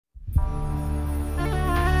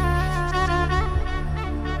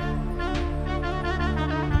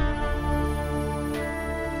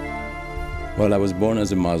Well, I was born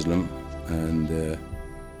as a Muslim, and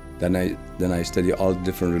then I studied all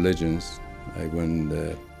different religions. I went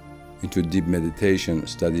into deep meditation,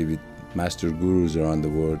 study with master gurus around the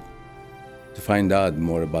world to find out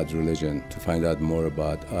more about religion, to find out more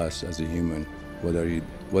about us as a human.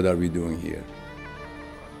 What are we doing here?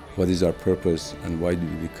 What is our purpose, and why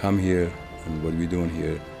did we come here, and what are we doing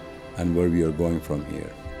here, and where we are going from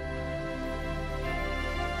here?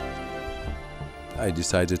 I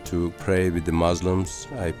decided to pray with the Muslims.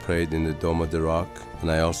 I prayed in the Dome of the Rock,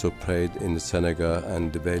 and I also prayed in the synagogue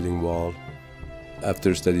and the Wailing Wall.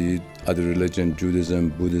 After studying other religions, Judaism,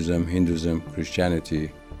 Buddhism, Hinduism,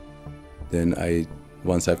 Christianity, then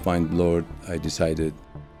once I find Lord, I decided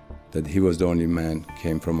that He was the only man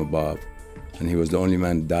came from above, and He was the only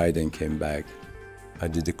man died and came back. I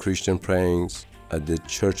did the Christian prayings at the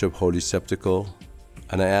Church of Holy Sepulchre,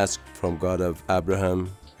 and I asked from God of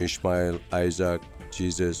Abraham, Ishmael, Isaac,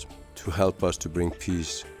 Jesus, to help us to bring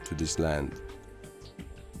peace to this land.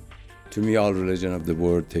 To me, all religion of the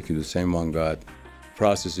world take you to the same one God. The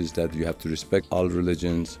process is that you have to respect all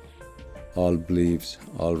religions, all beliefs,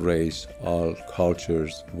 all race, all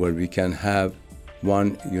cultures, where we can have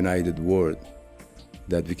one united world,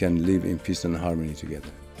 that we can live in peace and harmony together.